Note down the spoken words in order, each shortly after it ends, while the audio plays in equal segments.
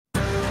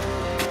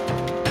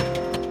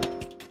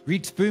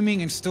REITs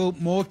booming and still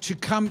more to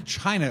come.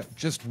 China,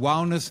 just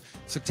wellness.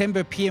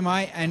 September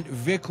PMI and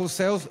vehicle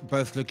sales,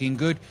 both looking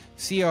good.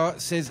 CR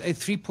says a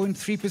 3.3%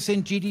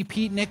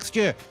 GDP next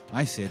year.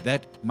 I said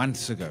that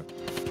months ago.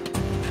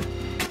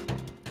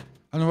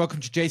 Hello and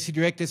welcome to JC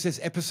Direct. This is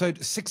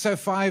episode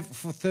 605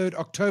 for 3rd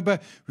October,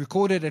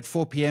 recorded at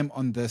 4 p.m.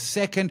 on the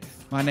 2nd.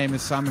 My name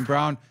is Simon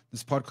Brown.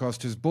 This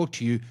podcast is brought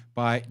to you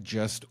by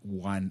Just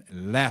One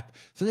Lap.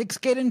 So let's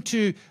get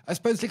into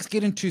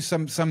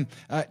some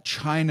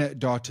China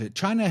data.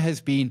 China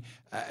has been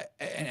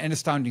an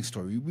astounding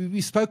story. We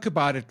spoke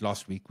about it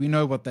last week. We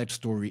know what that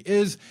story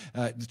is.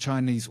 The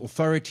Chinese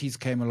authorities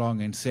came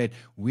along and said,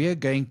 we're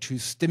going to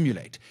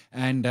stimulate.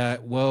 And,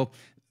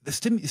 the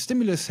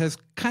stimulus has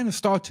kind of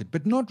started,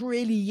 but not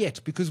really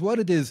yet, because what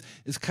it is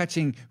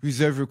cutting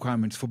reserve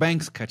requirements for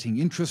banks, cutting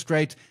interest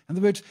rates, in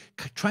other words,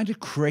 trying to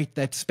create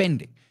that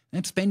spending.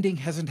 That spending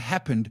hasn't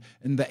happened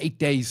in the 8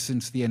 days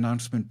since the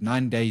announcement,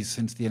 9 days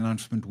since the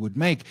announcement would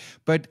make.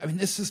 But, I mean,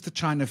 this is the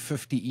China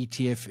 50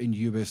 ETF in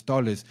US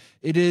dollars.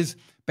 It is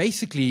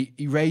basically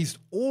erased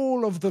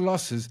all of the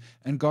losses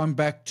and gone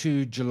back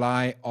to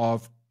July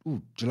of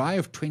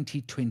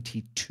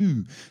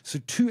 2022. So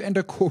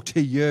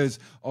 2.25 years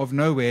of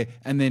nowhere,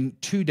 and then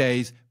 2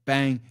 days,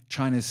 bang,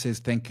 China says,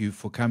 thank you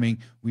for coming.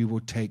 We will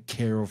take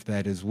care of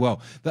that as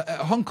well.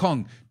 Hong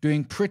Kong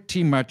doing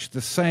pretty much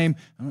the same.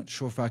 I'm not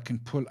sure if I can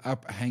pull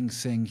up Hang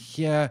Seng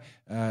here.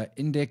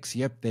 Index,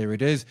 yep, there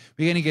it is.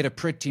 We're going to get a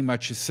pretty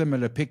much a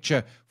similar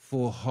picture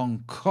for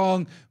Hong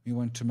Kong. We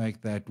want to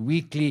make that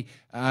weekly.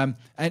 And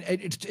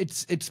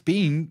it's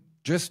been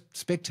just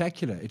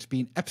spectacular. It's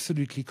been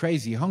absolutely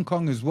crazy. Hong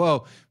Kong as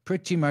well,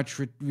 pretty much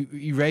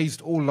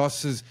erased all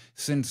losses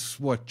since,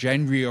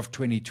 January of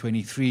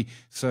 2023.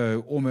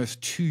 So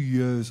almost 2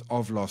 years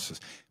of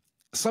losses.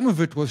 Some of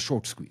it was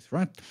short squeeze,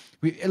 right?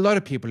 A lot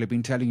of people have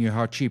been telling you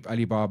how cheap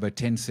Alibaba,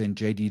 Tencent,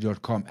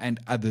 JD.com and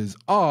others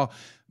are.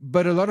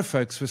 But a lot of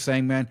folks were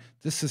saying, man,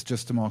 this is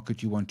just a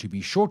market you want to be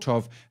short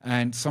of.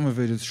 And some of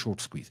it is short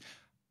squeeze.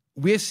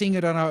 We're seeing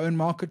it on our own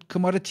market.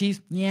 Commodities,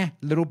 yeah,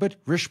 a little bit.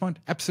 Richmond,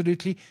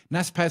 absolutely.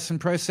 Naspers in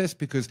process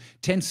because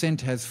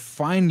Tencent has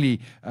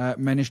finally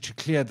managed to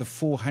clear the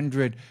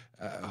 $400.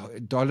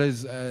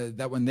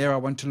 That one there I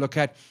want to look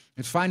at.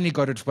 It's finally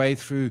got its way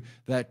through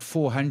that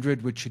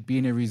 400, which had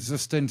been a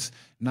resistance.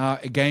 Now,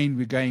 again,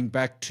 we're going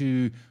back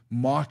to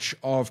March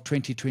of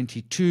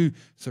 2022,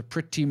 so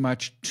pretty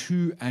much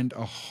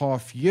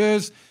 2.5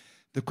 years.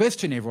 The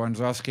question everyone's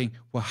asking,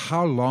 well,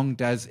 how long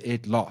does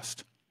it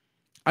last?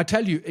 I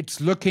tell you,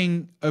 it's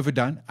looking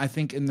overdone. I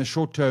think in the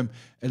short term,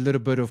 a little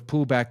bit of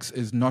pullbacks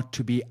is not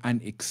to be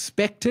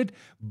unexpected,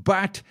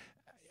 but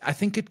I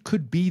think it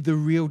could be the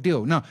real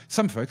deal. Now,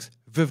 some folks,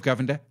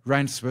 Govender,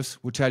 Rand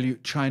Swiss, will tell you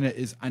China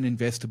is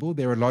uninvestable.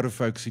 There are a lot of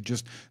folks who are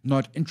just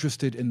not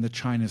interested in the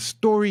China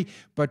story,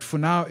 but for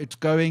now it's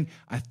going.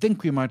 I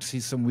think we might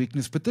see some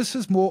weakness, but this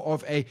is more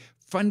of a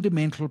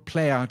fundamental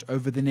play out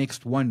over the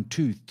next 1,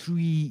 2,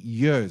 3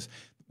 years.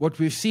 What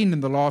we've seen in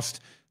the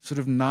last sort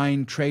of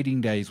 9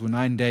 trading days, or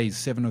 9 days,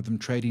 7 of them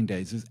trading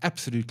days, is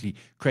absolutely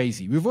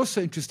crazy. We've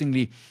also,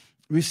 interestingly,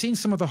 we've seen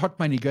some of the hot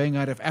money going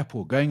out of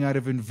Apple, going out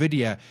of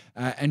Nvidia,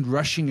 and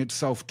rushing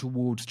itself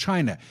towards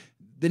China.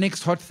 The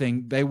next hot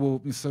thing, they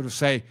will sort of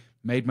say,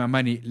 made my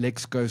money,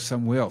 let's go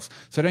somewhere else.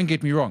 So don't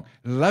get me wrong,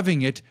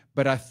 loving it,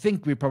 but I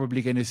think we're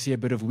probably going to see a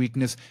bit of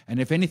weakness. And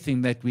if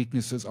anything, that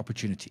weakness is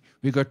opportunity.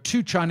 We've got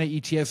 2 China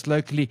ETFs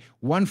locally,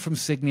 one from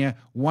Signia,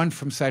 one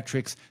from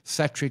Satrix.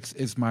 Satrix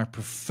is my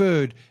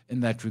preferred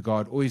in that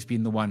regard, always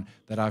been the one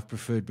that I've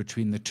preferred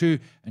between the two,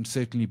 and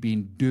certainly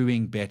been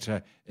doing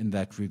better in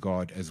that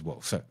regard as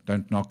well. So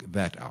don't knock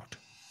that out.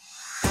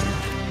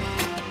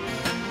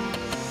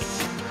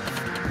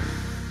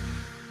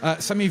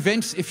 Some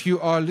events, if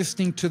you are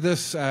listening to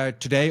this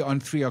today on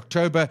 3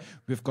 October,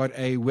 we've got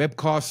a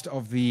webcast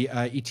of the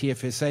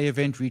ETFSA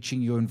event,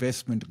 Reaching Your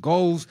Investment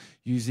Goals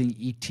Using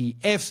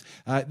ETFs.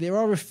 There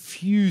are a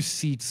few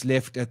seats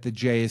left at the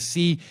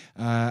JSC.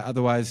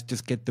 Otherwise,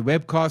 just get the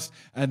webcast.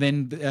 And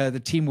then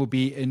the team will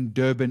be in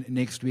Durban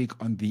next week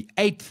on the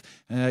 8th,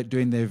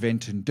 doing the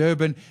event in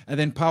Durban. And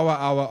then Power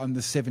Hour on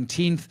the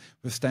 17th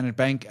with Standard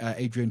Bank.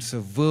 Adrian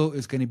Seville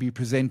is going to be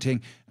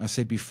presenting. I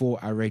said before,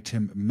 I rate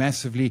him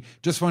massively.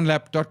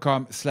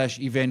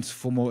 JustOneLap.com/events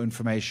for more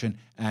information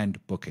and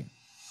booking.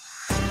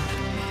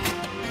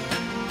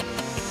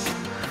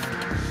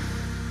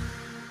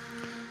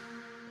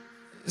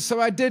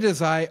 So I did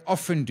as I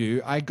often do.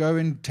 I go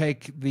and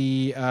take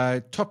the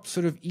top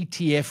sort of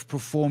ETF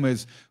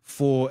performers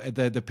for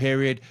the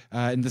period,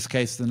 in this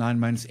case, the 9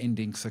 months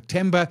ending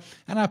September,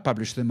 and I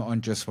publish them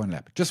on Just One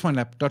Lap.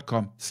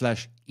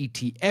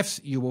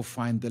 JustOneLap.com/ETFs, you will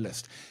find the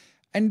list.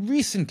 And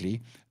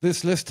recently,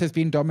 this list has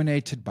been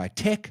dominated by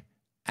tech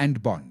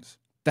and bonds.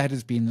 That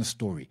has been the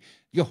story.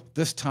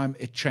 This time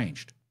it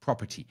changed.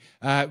 property.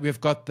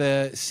 We've got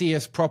the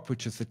CS prop,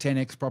 which is the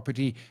 10x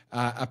property,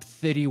 up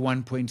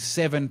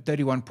 31.7,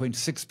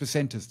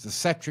 31.6% is the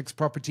Satrix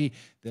property,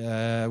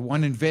 the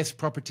One Invest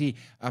property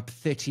up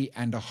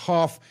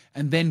 30.5,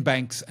 and then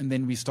banks, and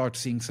then we start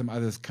seeing some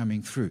others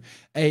coming through.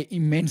 A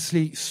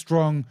immensely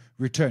strong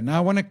return. Now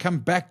I want to come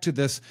back to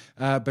this,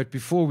 but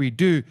before we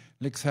do,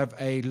 let's have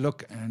a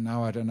look, and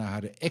now I don't know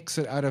how to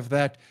exit out of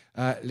that.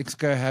 Let's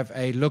go have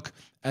a look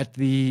at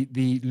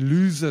the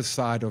loser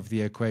side of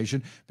the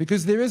equation,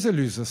 because there is a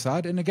loser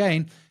side, and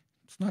again,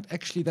 it's not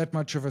actually that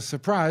much of a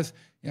surprise.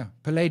 Yeah,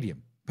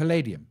 palladium,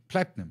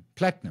 platinum,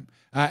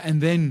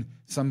 and then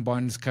some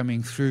bonds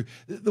coming through.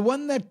 The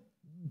one that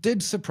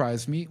did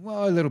surprise me,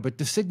 well, a little bit.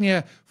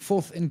 Designia,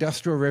 fourth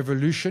industrial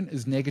revolution,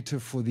 is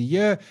negative for the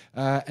year,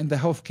 and the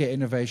healthcare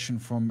innovation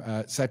from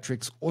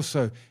Satrix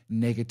also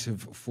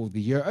negative for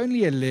the year.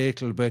 Only a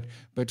little bit,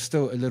 but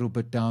still a little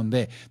bit down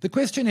there. The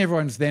question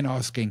everyone's then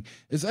asking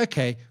is,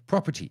 okay,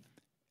 property.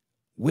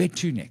 Where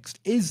to next?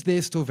 Is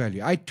there still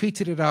value? I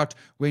tweeted it out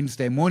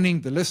Wednesday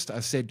morning. The list,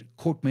 I said,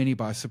 caught many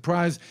by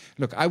surprise.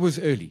 Look, I was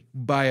early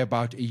by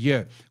about a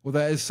year. Although,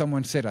 as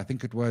someone said, I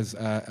think it was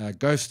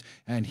Ghost,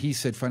 and he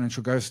said,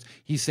 Financial Ghost,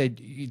 he said,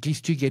 at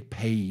least you get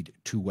paid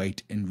to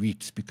wait in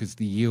REITs because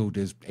the yield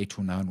is 8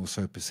 or 9 or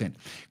so %.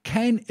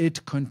 Can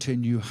it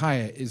continue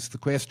higher is the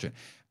question.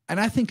 And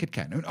I think it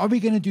can. Are we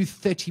going to do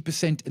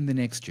 30% in the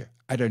next year?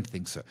 I don't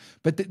think so.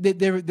 But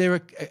there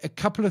are a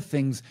couple of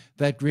things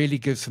that really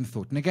give some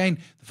thought. And again,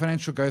 the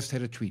Financial Ghost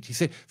had a tweet. He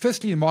said,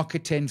 firstly, the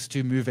market tends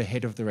to move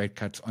ahead of the rate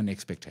cuts on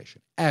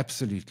expectation.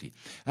 Absolutely.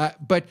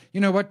 But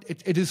you know what?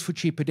 It is for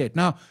cheaper debt.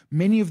 Now,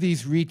 many of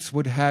these REITs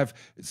would have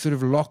sort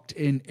of locked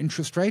in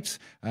interest rates.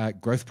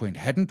 Growthpoint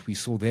hadn't. We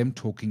saw them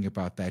talking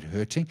about that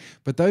hurting.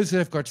 But those that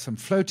have got some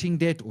floating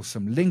debt or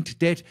some linked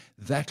debt,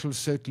 that will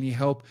certainly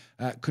help.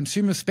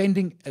 Consumer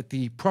spending at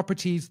the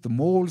properties, the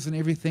malls and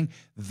everything,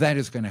 that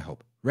is going to help.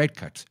 Rate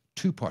cuts,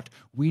 two-pot.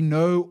 We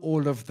know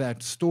all of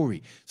that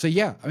story. So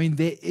yeah, I mean,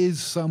 there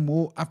is some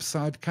more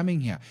upside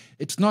coming here.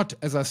 It's not,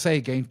 as I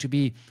say, going to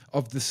be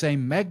of the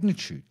same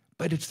magnitude,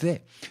 but it's there.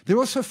 There are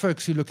also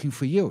folks who are looking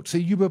for yield. So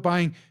you were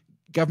buying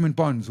government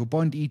bonds or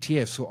bond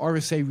ETFs or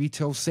RSA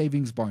retail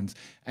savings bonds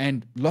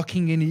and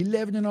locking in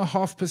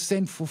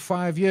 11.5% for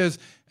 5 years,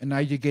 and now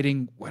you're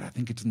getting, what I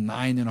think it's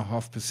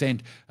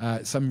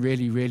 9.5%, some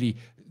really, really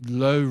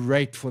low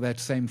rate for that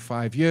same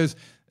 5 years.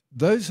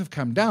 Those have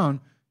come down.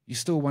 You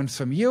still want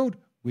some yield.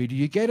 Where do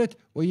you get it?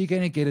 Well, you're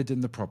going to get it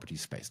in the property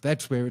space.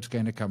 That's where it's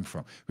going to come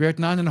from. We're at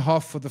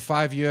 9.5 for the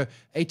 5 year,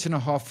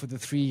 8.5 for the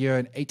 3 year,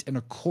 and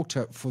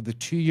 8.25 for the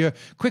 2 year.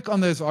 Quick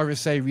on those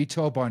RSA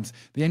retail bonds,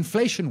 the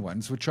inflation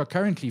ones, which are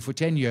currently for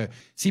 10 year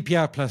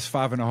CPI plus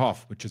 5.5,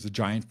 which is a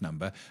giant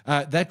number.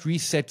 That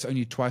resets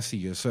only twice a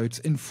year, so it's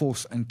in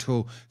force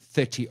until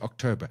 30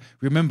 October.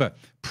 Remember,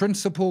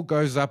 principal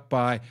goes up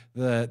by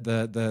the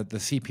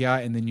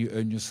CPI, and then you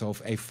earn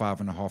yourself a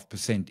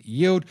 5.5%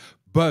 yield.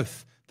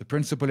 Both the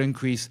principal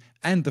increase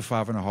and the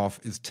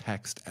 5.5 is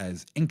taxed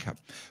as income.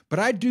 But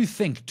I do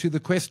think, to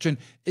the question,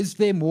 is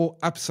there more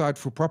upside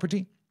for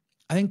property?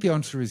 I think the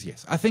answer is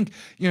yes. I think,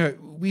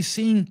 we're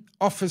seeing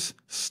office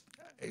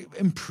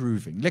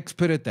improving. Let's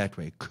put it that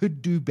way.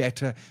 Could do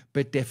better,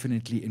 but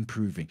definitely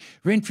improving.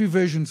 Rent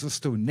reversions are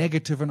still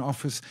negative in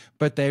office,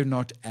 but they're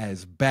not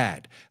as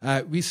bad.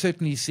 We're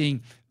certainly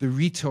seeing the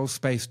retail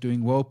space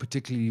doing well,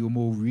 particularly your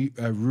more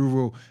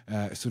rural,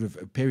 sort of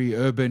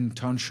peri-urban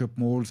township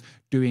malls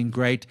doing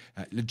great.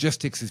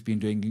 Logistics has been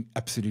doing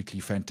absolutely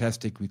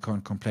fantastic. We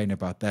can't complain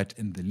about that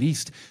in the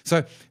least.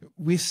 So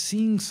we're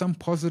seeing some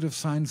positive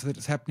signs that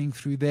it's happening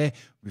through there.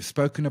 We've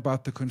spoken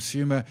about the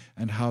consumer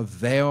and how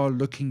they are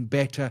looking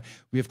better.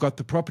 We've got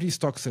the property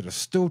stocks that are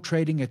still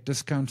trading at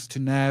discounts to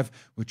NAV,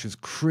 which is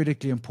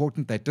critically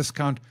important. That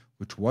discount,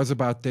 which was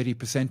about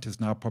 30%, is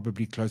now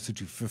probably closer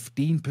to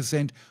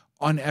 15%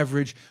 on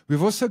average.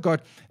 We've also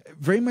got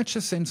very much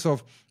a sense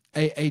of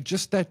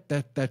just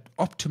that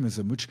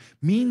optimism, which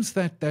means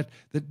that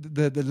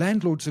the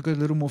landlords have got a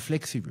little more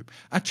flexi room.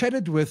 I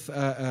chatted with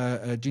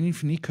Janine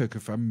van Niekerk,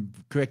 if I'm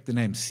correct the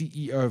name,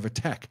 CEO of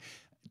Attack,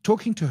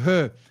 talking to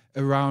her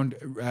around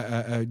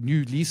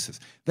new leases.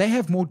 They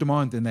have more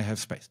demand than they have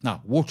space.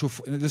 Now,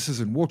 this is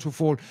in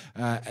Waterfall,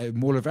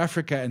 Mall of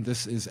Africa, and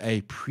this is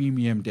a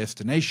premium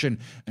destination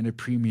and a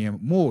premium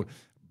mall.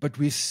 But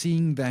we're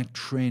seeing that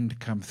trend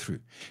come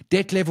through.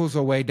 Debt levels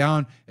are way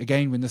down.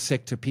 Again, when the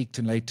sector peaked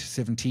in late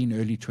 17,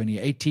 early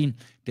 2018,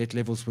 debt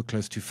levels were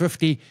close to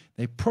 50.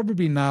 They're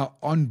probably now,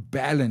 on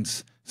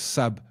balance,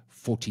 sub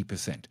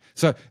 40%.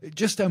 So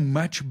just a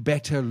much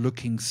better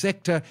looking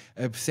sector,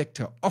 a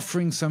sector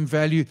offering some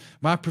value.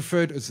 My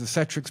preferred is the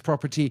Satrix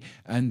property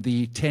and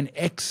the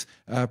 10X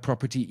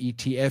property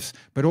ETFs,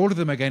 but all of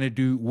them are going to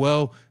do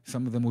well.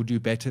 Some of them will do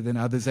better than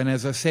others. And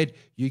as I said,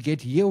 you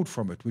get yield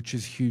from it, which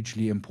is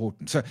hugely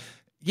important. So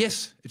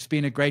yes, it's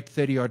been a great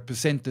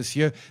 30-odd% this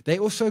year. They're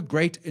also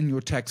great in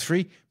your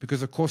tax-free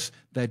because, of course,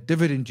 that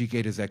dividend you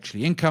get is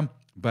actually income.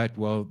 But,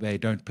 well, they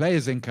don't play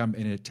as income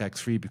in a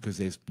tax-free because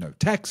there's no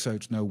tax, so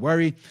it's no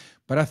worry.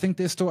 but I think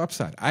there's still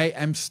upside. I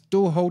am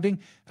still holding,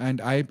 and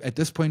at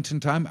this point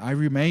in time, I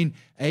remain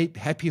a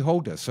happy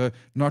holder, so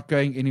not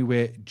going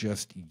anywhere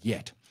just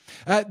yet.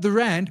 The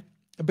Rand,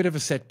 a bit of a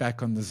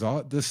setback on the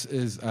ZAR. This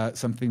is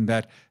something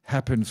that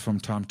happens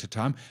from time to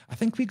time. I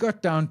think we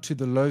got down to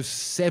the low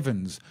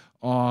sevens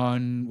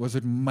on, was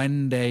it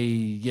Monday?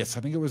 Yes,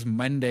 I think it was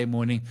Monday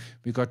morning.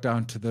 We got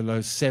down to the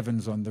low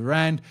sevens on the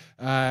Rand.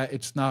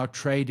 It's now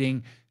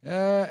trading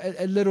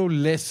a little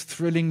less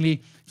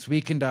thrillingly. It's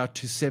weakened out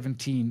to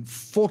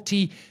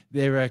 1740.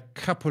 There are a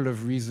couple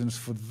of reasons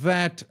for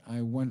that.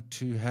 I want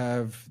to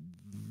have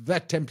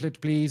that template,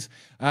 please.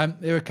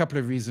 There are a couple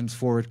of reasons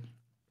for it.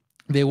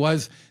 There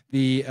was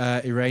the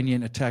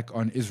Iranian attack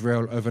on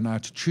Israel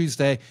overnight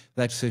Tuesday.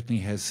 That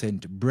certainly has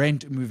sent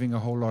Brent moving a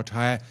whole lot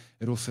higher.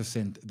 It also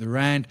sent the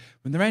Rand.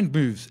 When the Rand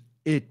moves,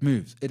 it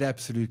moves. It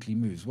absolutely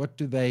moves. What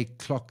do they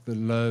clock the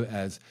low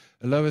as?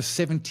 A low of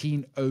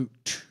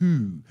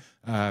 1702,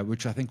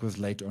 which I think was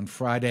late on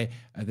Friday.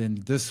 And then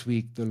this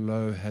week, the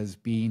low has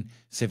been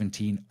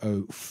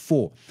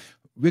 1704.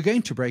 We're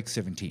going to break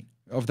 17.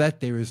 Of that,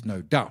 there is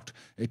no doubt.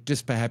 It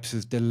just perhaps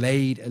is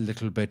delayed a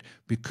little bit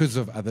because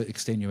of other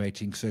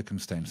extenuating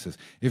circumstances.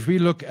 If we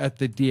look at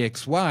the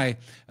DXY,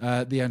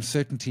 the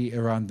uncertainty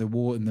around the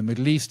war in the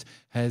Middle East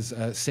has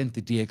sent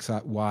the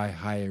DXY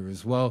higher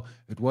as well.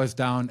 It was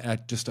down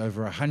at just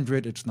over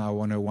 100. It's now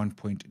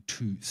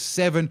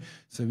 101.27.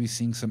 So we're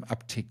seeing some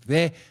uptick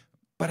there.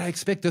 But I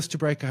expect this to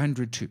break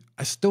 100 too.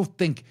 I still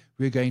think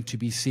we're going to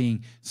be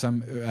seeing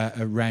some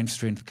Rand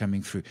strength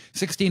coming through.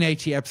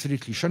 1680,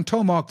 absolutely.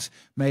 Chantal Marx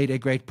made a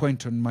great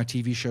point on my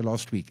TV show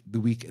last week, the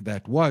week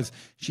that was.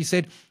 She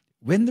said,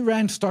 when the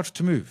Rand starts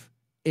to move,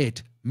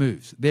 it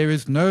moves. There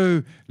is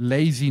no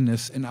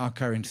laziness in our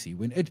currency.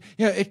 When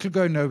it could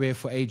go nowhere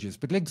for ages,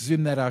 but let's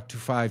zoom that out to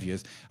 5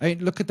 years. I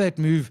mean, look at that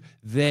move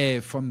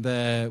there from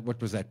the, what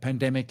was that,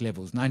 pandemic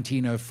levels,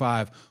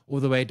 1905,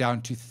 all the way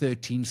down to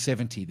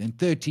 1370, then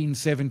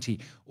 1370,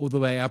 all the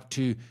way up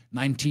to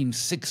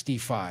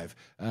 1965,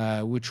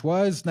 which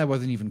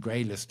wasn't even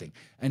grey listing,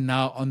 and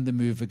now on the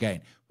move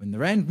again. When the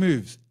Rand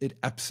moves, it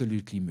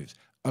absolutely moves.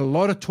 A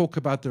lot of talk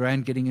about the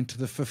Rand getting into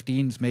the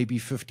 15s, maybe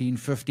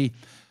 1550.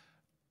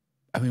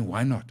 I mean,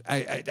 why not?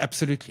 I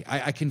absolutely.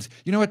 I can.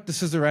 You know what?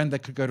 This is a Rand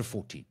that could go to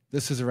 14.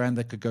 This is a Rand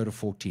that could go to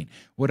 14.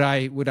 Would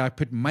I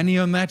put money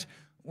on that?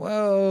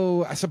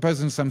 Well, I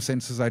suppose in some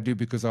senses I do,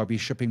 because I'll be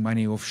shipping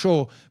money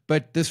offshore.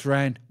 But this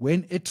Rand,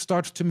 when it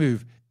starts to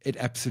move, it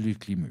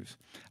absolutely moves.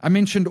 I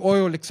mentioned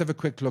oil. Let's have a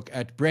quick look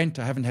at Brent.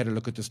 I haven't had a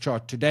look at this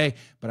chart today,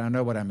 but I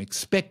know what I'm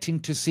expecting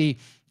to see.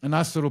 A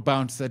nice little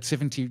bounce. That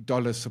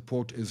 $70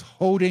 support is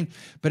holding.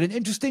 But an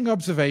interesting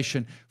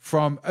observation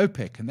from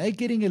OPEC, and they're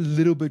getting a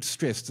little bit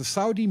stressed. The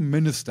Saudi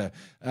minister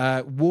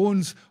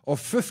warns of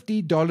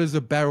 $50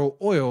 a barrel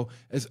oil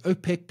as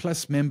OPEC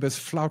plus members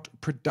flout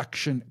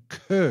production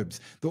curbs.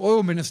 The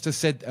oil minister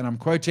said, and I'm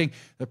quoting,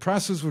 the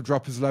prices will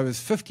drop as low as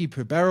 50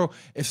 per barrel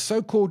if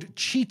so-called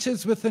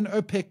cheaters within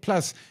OPEC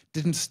plus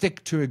didn't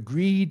stick to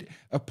agreed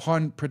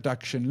upon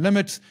production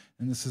limits.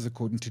 And this is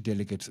according to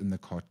delegates in the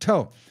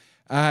cartel.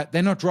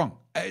 They're not wrong.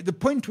 The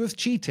point with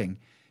cheating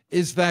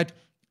is that,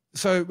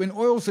 so when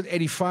oil's at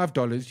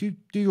 $85, you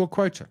do your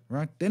quota,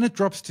 right? Then it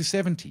drops to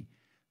 70.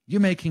 You're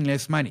making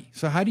less money.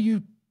 So how do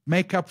you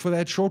make up for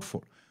that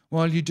shortfall?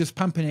 Well, you just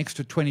pump an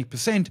extra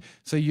 20%,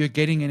 so you're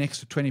getting an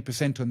extra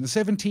 20% on the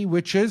 70,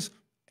 which is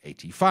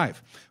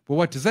 85. But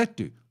what does that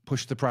do?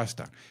 Push the price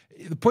down.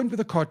 The point with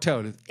the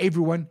cartel is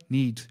everyone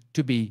needs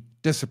to be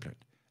disciplined.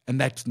 And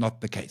that's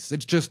not the case.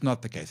 It's just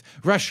not the case.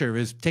 Russia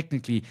is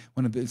technically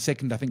one of the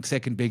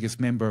second biggest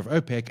member of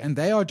OPEC, and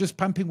they are just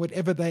pumping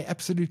whatever they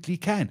absolutely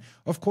can.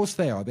 Of course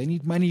they are. They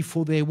need money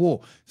for their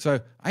war.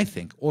 So I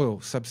think oil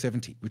sub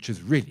 70, which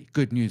is really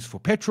good news for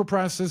petrol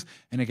prices.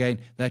 And again,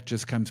 that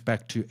just comes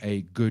back to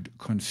a good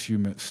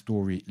consumer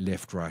story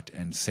left, right,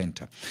 and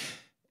center.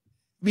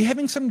 We're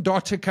having some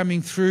data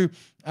coming through.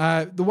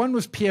 The one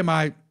was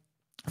PMI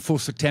for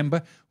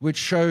September, which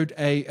showed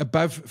a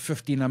above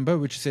 50 number,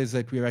 which says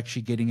that we're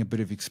actually getting a bit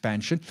of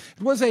expansion.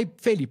 It was a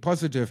fairly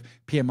positive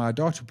PMI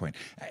data point,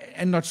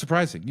 and not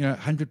surprising.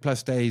 100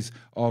 plus days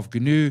of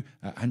GNU,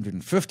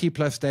 150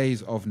 plus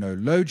days of no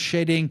load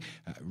shedding,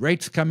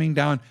 rates coming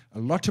down. A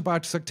lot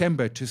about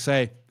September to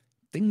say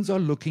things are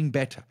looking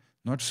better.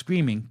 Not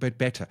screaming, but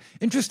better.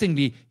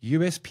 Interestingly,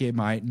 US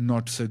PMI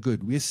not so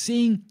good. We're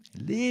seeing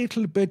a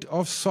little bit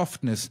of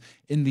softness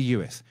in the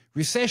US.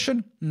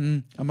 Recession?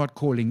 I'm not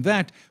calling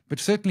that, but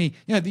certainly,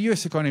 the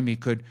US economy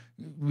could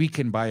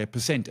weaken by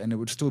 1% and it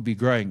would still be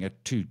growing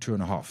at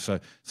 2.5%. So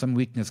some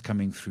weakness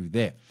coming through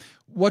there.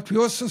 What we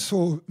also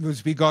saw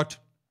was we got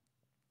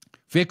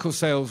vehicle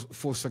sales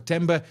for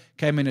September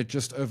came in at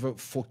just over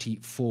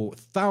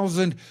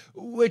 44,000,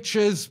 which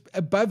is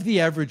above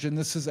the average. And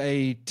this is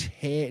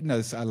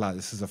this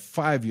is a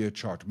 5-year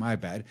chart. My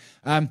bad.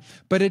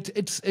 But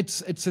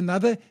it's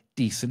another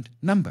decent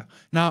number.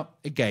 Now,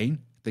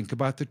 again, Think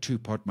about the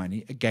two-pot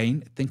money.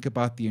 Again, think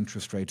about the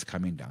interest rates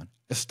coming down.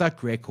 A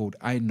stuck record,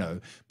 I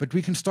know, but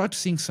we can start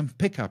seeing some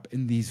pickup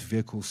in these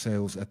vehicle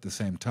sales at the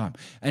same time.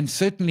 And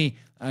certainly,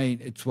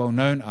 it's well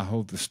known, I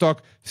hold the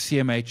stock.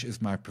 CMH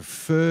is my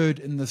preferred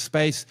in the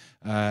space.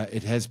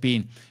 It has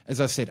been, as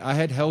I said, I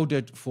had held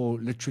it for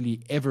literally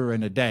ever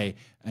and a day,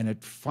 and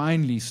it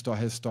finally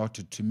has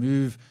started to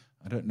move.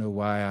 I don't know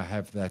why I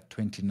have that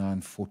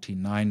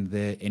 29.49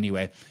 there.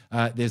 Anyway,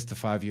 there's the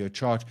 5-year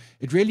chart.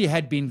 It really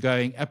had been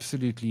going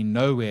absolutely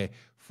nowhere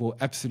for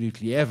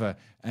absolutely ever,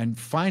 and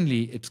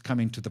finally it's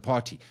coming to the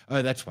party.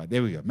 Oh, that's why.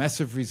 There we go.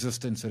 Massive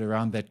resistance at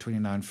around that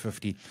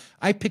 29.50.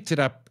 I picked it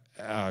up.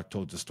 I've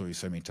told the story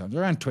so many times,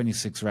 around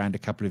 26 rand a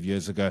couple of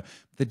years ago.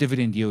 The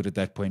dividend yield at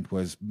that point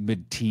was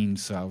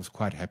mid-teens, so I was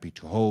quite happy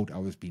to hold. I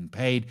was being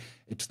paid.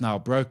 It's now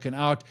broken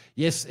out.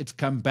 Yes, it's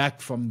come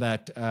back from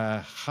that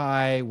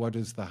high. What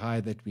is the high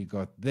that we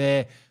got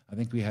there? I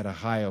think we had a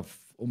high of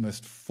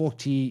almost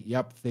 40,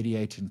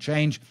 38 and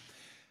change.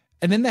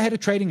 And then they had a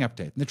trading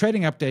update. And the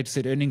trading update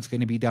said earnings going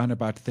to be down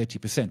about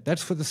 30%.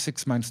 That's for the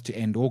 6 months to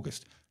end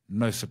August.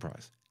 No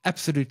surprise.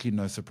 Absolutely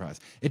no surprise.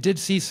 It did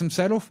see some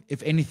sell-off.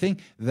 If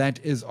anything, that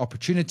is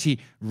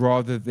opportunity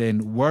rather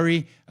than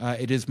worry.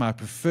 It is my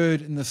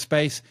preferred in the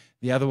space.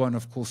 The other one,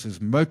 of course, is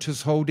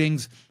Motors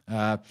Holdings.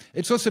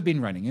 It's also been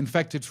running. In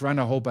fact, it's run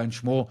a whole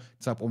bunch more.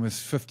 It's up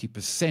almost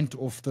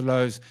 50% off the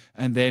lows.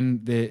 And then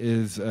there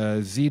is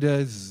ZZD.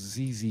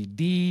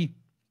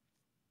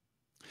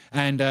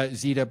 And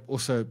Zeta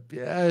also,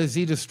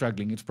 Zeta's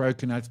struggling. It's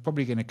broken. It's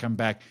probably going to come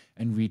back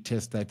and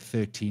retest that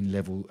 13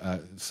 level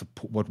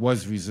support, what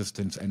was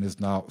resistance and is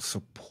now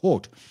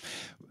support.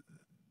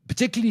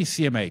 Particularly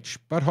CMH,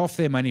 about half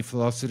their money for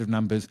the last set of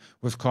numbers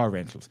was car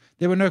rentals.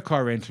 There were no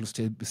car rentals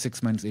till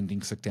 6 months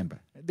ending September.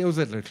 There was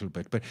a little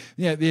bit, but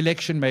the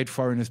election made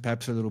foreigners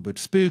perhaps a little bit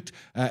spooked.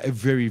 A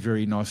very,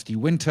 very nasty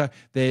winter.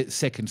 Their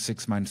second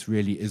 6 months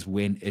really is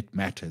when it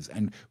matters,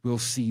 and we'll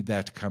see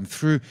that come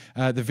through.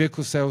 The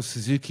vehicle sales,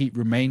 Suzuki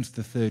remains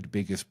the third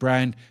biggest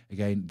brand.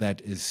 Again,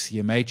 that is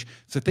CMH.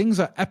 So things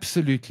are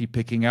absolutely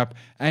picking up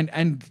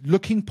and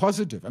looking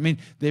positive. I mean,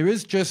 there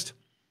is just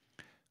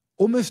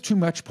almost too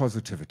much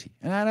positivity.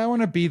 And I don't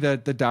want to be the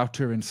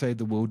doubter and say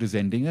the world is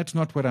ending. That's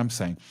not what I'm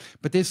saying.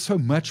 But there's so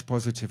much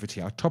positivity.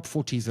 Our top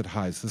 40s at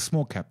highs, the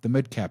small cap, the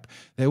mid cap,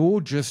 they're all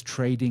just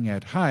trading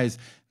at highs.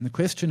 And the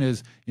question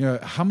is,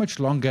 how much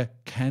longer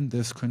can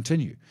this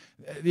continue?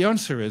 The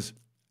answer is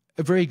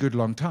a very good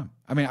long time.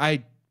 I mean,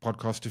 I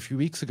podcast a few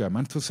weeks ago, a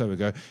month or so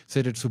ago,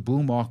 said it's a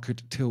bull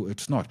market till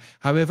it's not.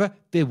 However,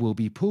 there will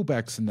be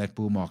pullbacks in that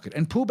bull market.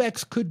 And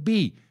pullbacks could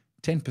be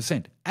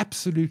 10%.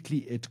 Absolutely,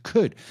 it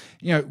could.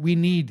 We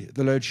need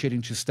the load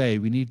shedding to stay.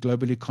 We need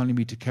global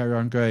economy to carry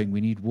on going. We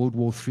need World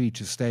War III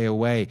to stay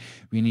away.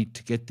 We need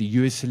to get the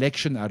US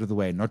election out of the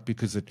way, not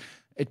because it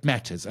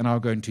matters. And I'll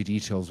go into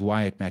details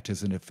why it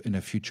matters in a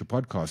future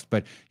podcast.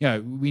 But,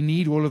 we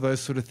need all of those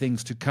sort of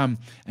things to come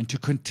and to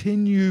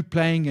continue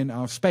playing in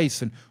our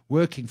space and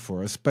working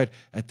for us. But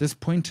at this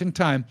point in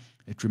time,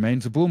 it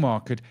remains a bull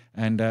market,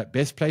 and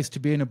best place to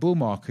be in a bull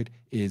market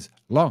is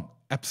long.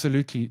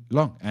 Absolutely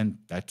long, and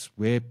that's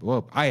where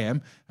I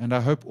am, and I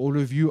hope all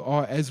of you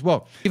are as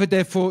well. Leave it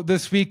there for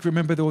this week.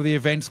 Remember all the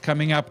events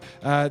coming up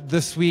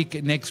this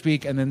week, next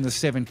week, and then the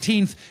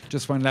 17th.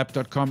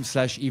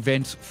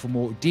 JustOneLap.com/events for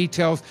more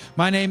details.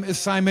 My name is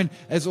Simon.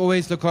 As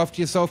always, look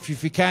after yourself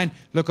if you can.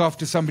 Look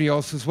after somebody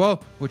else as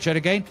well. We'll chat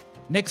again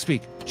next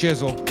week.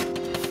 Cheers all.